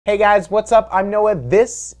Hey guys, what's up? I'm Noah,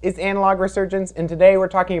 this is Analog Resurgence, and today we're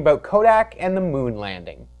talking about Kodak and the moon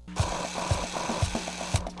landing.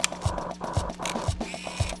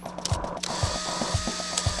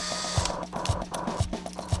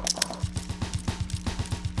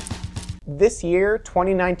 This year,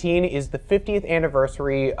 2019, is the 50th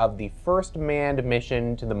anniversary of the first manned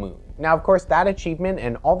mission to the moon. Now, of course, that achievement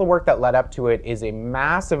and all the work that led up to it is a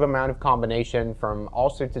massive amount of combination from all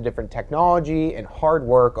sorts of different technology and hard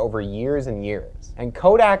work over years and years. And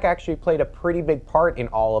Kodak actually played a pretty big part in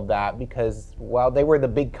all of that because, well, they were the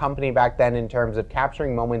big company back then in terms of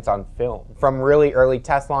capturing moments on film. From really early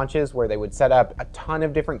test launches where they would set up a ton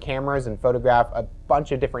of different cameras and photograph a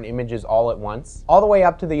bunch of different images all at once, all the way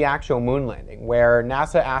up to the actual moon landing, where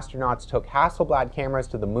NASA astronauts took Hasselblad cameras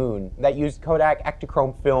to the moon that used Kodak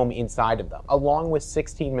Ektachrome film inside of them, along with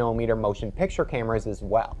 16mm motion picture cameras as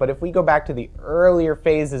well. But if we go back to the earlier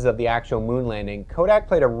phases of the actual moon landing, Kodak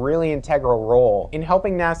played a really integral role in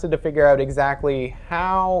helping NASA to figure out exactly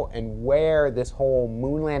how and where this whole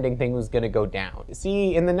moon landing thing was going to go down.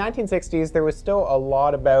 See, in the 1960s, there was still a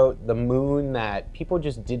lot about the moon that people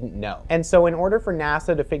just didn't know. And so in order for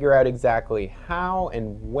NASA to figure out exactly how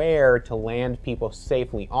and where to land people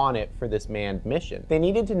safely on it for this manned mission, they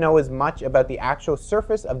needed to know as much about the actual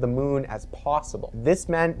surface of the moon as possible. This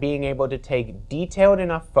meant being able to take detailed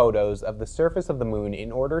enough photos of the surface of the moon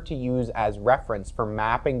in order to use as reference for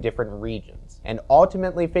mapping different regions, and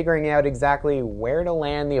ultimately figuring out exactly where to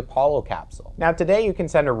land the Apollo capsule. Now today you can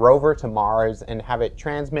send a rover to Mars and have it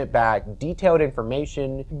transmit back detailed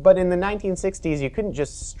information, but in the 1960s you couldn't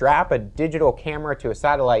just strap a digital camera to a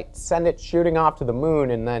satellite, send it shooting off to the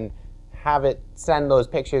moon, and then have it send those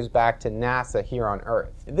pictures back to NASA here on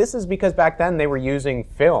Earth. This is because back then they were using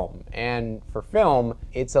film, and for film,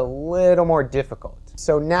 it's a little more difficult.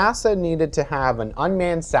 So NASA needed to have an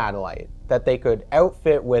unmanned satellite that they could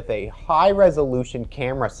outfit with a high-resolution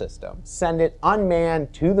camera system, send it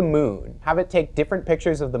unmanned to the moon, have it take different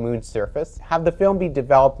pictures of the moon's surface, have the film be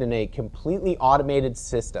developed in a completely automated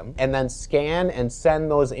system, and then scan and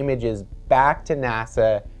send those images back to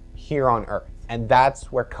NASA here on Earth. And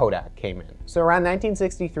that's where Kodak came in. So around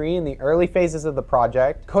 1963, in the early phases of the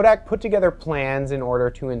project, Kodak put together plans in order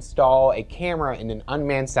to install a camera in an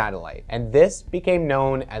unmanned satellite, and this became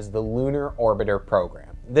known as the Lunar Orbiter Program.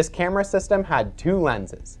 This camera system had two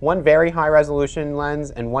lenses, one very high resolution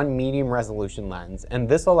lens and one medium resolution lens, and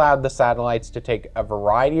this allowed the satellites to take a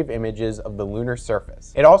variety of images of the lunar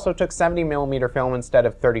surface. It also took 70mm film instead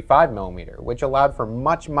of 35mm, which allowed for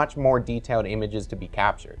much more detailed images to be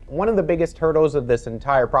captured. One of the biggest hurdles of this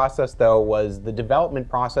entire process, though, was the development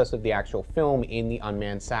process of the actual film in the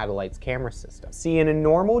unmanned satellite's camera system. See, in a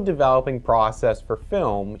normal developing process for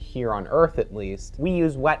film, here on Earth at least, we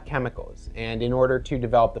use wet chemicals, and in order to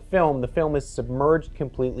develop the film is submerged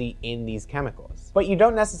completely in these chemicals. But you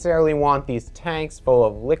don't necessarily want these tanks full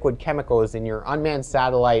of liquid chemicals in your unmanned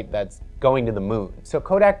satellite that's going to the moon. So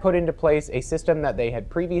Kodak put into place a system that they had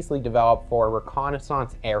previously developed for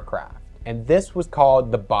reconnaissance aircraft, and this was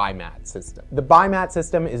called the BIMAT system. The BIMAT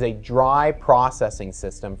system is a dry processing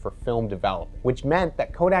system for film development, which meant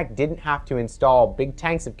that Kodak didn't have to install big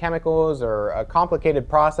tanks of chemicals or a complicated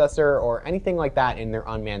processor or anything like that in their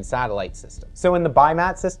unmanned satellite system. So in the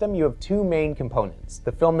BIMAT system, you have two main components,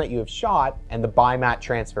 the film that you have shot and the BIMAT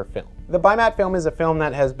transfer film. The BIMAT film is a film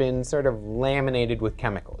that has been sort of laminated with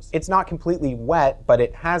chemicals. It's not completely wet, but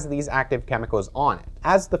it has these active chemicals on it.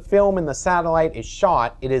 As the film in the satellite is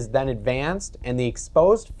shot, it is then advanced, and the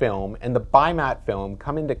exposed film and the BIMAT film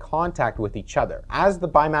come into contact with each other. As the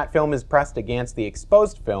BIMAT film is pressed against the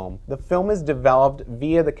exposed film, the film is developed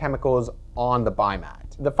via the chemicals on the BIMAT.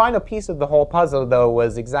 The final piece of the whole puzzle, though,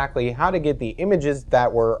 was exactly how to get the images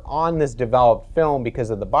that were on this developed film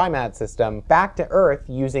because of the BIMAT system back to Earth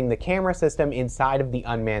using the camera system inside of the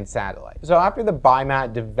unmanned satellite. So after the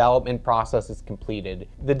BIMAT development process is completed,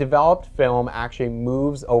 the developed film actually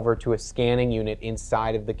moves over to a scanning unit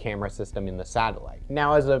inside of the camera system in the satellite.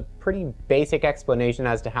 Now, as a pretty basic explanation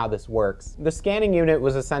as to how this works, the scanning unit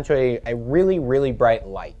was essentially a really bright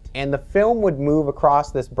light, and the film would move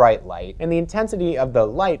across this bright light, and the intensity of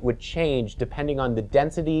the light would change depending on the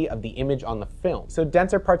density of the image on the film. So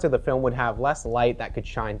denser parts of the film would have less light that could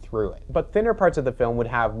shine through it, but thinner parts of the film would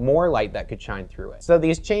have more light that could shine through it. So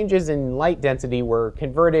these changes in light density were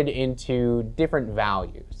converted into different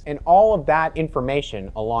values, and all of that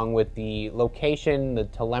information, along with the location, the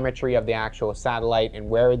telemetry of the actual satellite, and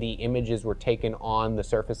where the images were taken on the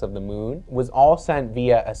surface of the moon, was all sent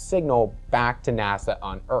via a signal back to NASA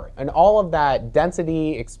on Earth. blurry. And all of that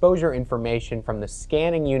density exposure information from the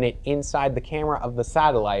scanning unit inside the camera of the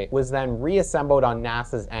satellite was then reassembled on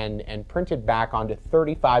NASA's end and printed back onto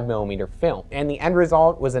 35mm film. And the end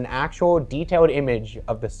result was an actual detailed image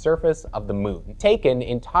of the surface of the moon, taken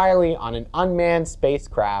entirely on an unmanned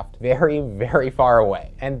spacecraft very, very far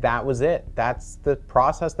away. And that was it. That's the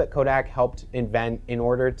process that Kodak helped invent in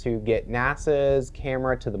order to get NASA's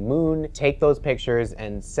camera to the moon, take those pictures,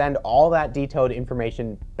 and send all that detailed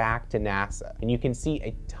information back to NASA. And you can see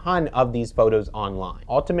a ton of these photos online.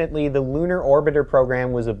 Ultimately, the Lunar Orbiter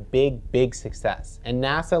program was a big success, and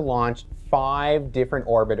NASA launched 5 different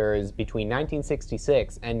orbiters between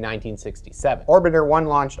 1966 and 1967. Orbiter 1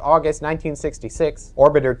 launched August 1966,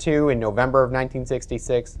 Orbiter 2 in November of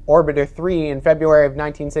 1966, Orbiter 3 in February of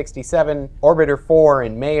 1967, Orbiter 4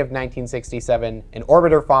 in May of 1967, and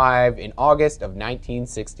Orbiter 5 in August of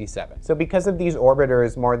 1967. So because of these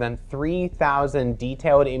orbiters, more than 3,000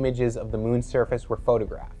 detailed images of the moon's surface were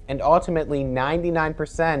photographed. And ultimately,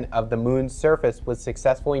 99% of the moon's surface was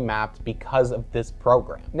successfully mapped because of this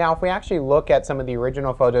program. Now, if we actually look at some of the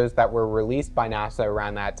original photos that were released by NASA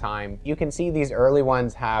around that time, you can see these early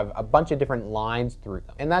ones have a bunch of different lines through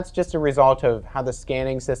them. And that's just a result of how the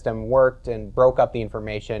scanning system worked and broke up the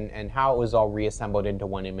information and how it was all reassembled into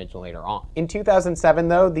one image later on. In 2007,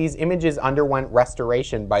 though, these images underwent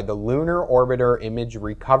restoration by the Lunar Orbiter Image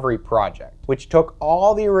Recovery Project, which took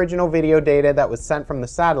all the original video data that was sent from the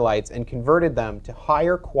satellites and converted them to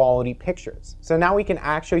higher quality pictures. So now we can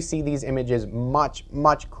actually see these images much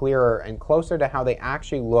clearer and closer to how they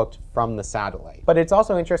actually looked from the satellite. But it's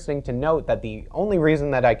also interesting to note that the only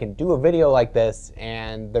reason that I can do a video like this,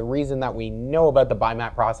 and the reason that we know about the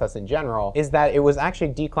BIMAP process in general, is that it was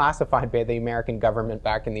actually declassified by the American government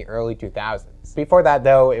back in the early 2000s. Before that,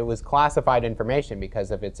 though, it was classified information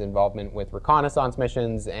because of its involvement with reconnaissance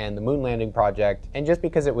missions and the moon landing project, and just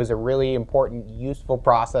because it was a really important, useful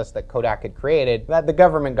process that Kodak had created that the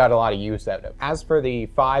government got a lot of use out of. As for the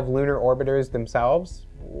 5 lunar orbiters themselves,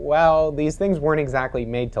 well, these things weren't exactly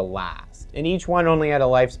made to last. And each one only had a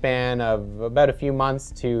lifespan of about a few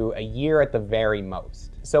months to a year at the very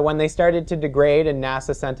most. So when they started to degrade and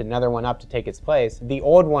NASA sent another one up to take its place, the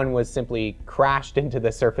old one was simply crashed into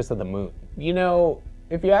the surface of the moon. You know,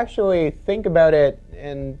 if you actually think about it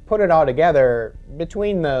and put it all together,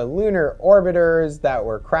 between the lunar orbiters that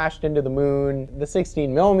were crashed into the moon, the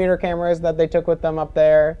 16mm cameras that they took with them up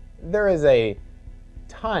there is a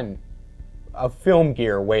ton of film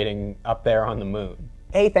gear waiting up there on the moon.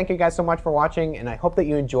 Hey, thank you guys so much for watching, and I hope that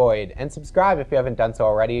you enjoyed. And subscribe if you haven't done so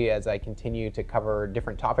already, as I continue to cover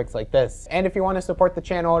different topics like this. And if you want to support the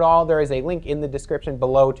channel at all, there is a link in the description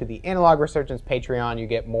below to the Analog Resurgence Patreon. You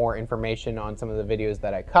get more information on some of the videos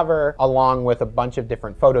that I cover, along with a bunch of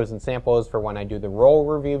different photos and samples for when I do the roll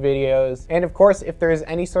review videos. And of course, if there's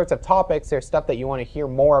any sorts of topics or stuff that you want to hear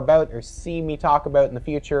more about or see me talk about in the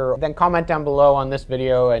future, then comment down below on this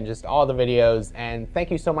video and just all the videos. And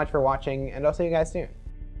thank you so much for watching, and I'll see you guys soon.